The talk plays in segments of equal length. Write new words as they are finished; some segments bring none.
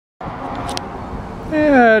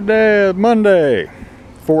Alright, Monday,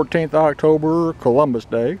 14th October, Columbus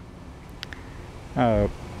Day.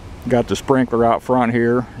 Got the sprinkler out front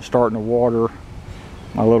here, starting to water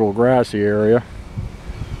my little grassy area.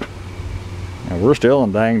 And we're still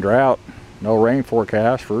in dang drought. No rain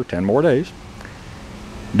forecast for 10 more days.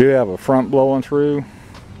 Do have a front blowing through.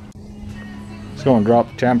 It's going to drop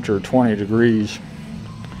the temperature 20 degrees.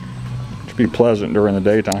 Should be pleasant during the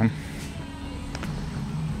daytime.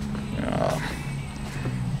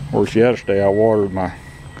 Of course, yesterday I watered my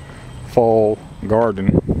fall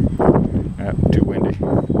garden. Too windy.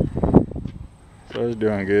 So it's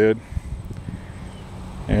doing good.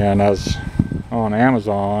 And as on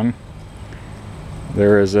Amazon,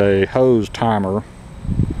 there is a hose timer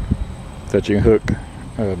that you can hook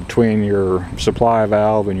between your supply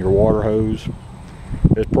valve and your water hose.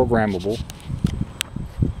 It's programmable.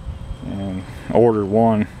 And I ordered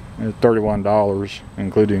one at $31,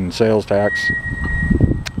 including sales tax.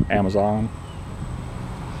 Amazon.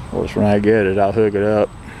 Of course, when I get it, I'll hook it up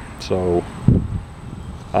so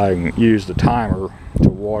I can use the timer to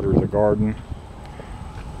water the garden.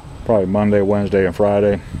 Probably Monday, Wednesday, and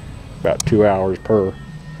Friday, about 2 hours per.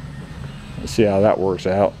 Let's see how that works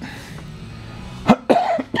out.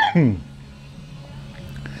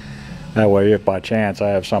 That way, if by chance I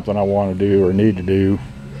have something I want to do or need to do,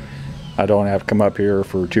 I don't have to come up here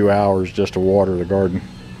for 2 hours just to water the garden.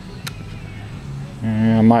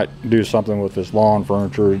 And I might do something with this lawn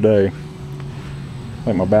furniture today. I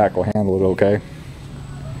think my back will handle it okay.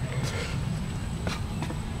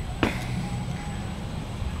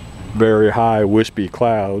 Very high wispy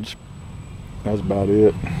clouds. That's about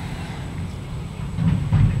it.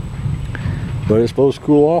 But it's supposed to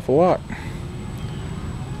cool off a lot.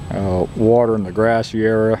 Watering the grassy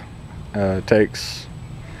area takes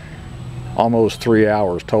almost 3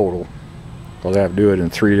 hours total, because I have to do it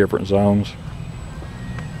in 3 different zones.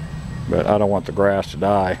 But I don't want the grass to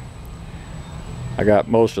die. I got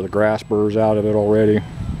most of the grass burrs out of it already.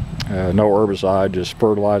 No herbicide, just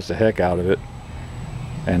fertilize the heck out of it,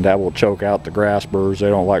 and that will choke out the grass burrs. They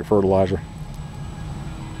don't like fertilizer.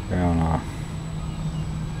 And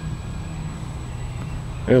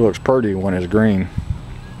it looks pretty when it's green.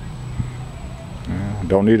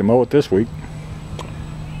 Don't need to mow it this week.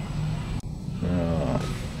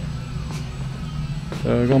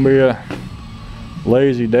 So it's gonna be a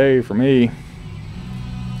lazy day for me.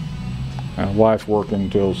 My wife's working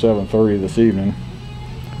until 7:30 this evening.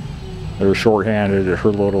 They're short-handed at her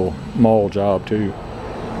little mall job too.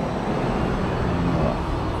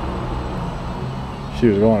 She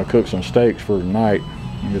was going to cook some steaks for tonight.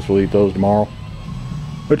 I guess we'll eat those tomorrow,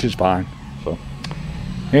 which is fine. So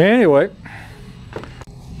anyway,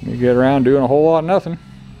 you get around doing a whole lot of nothing.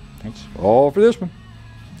 That's all for this one.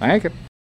 Thank you.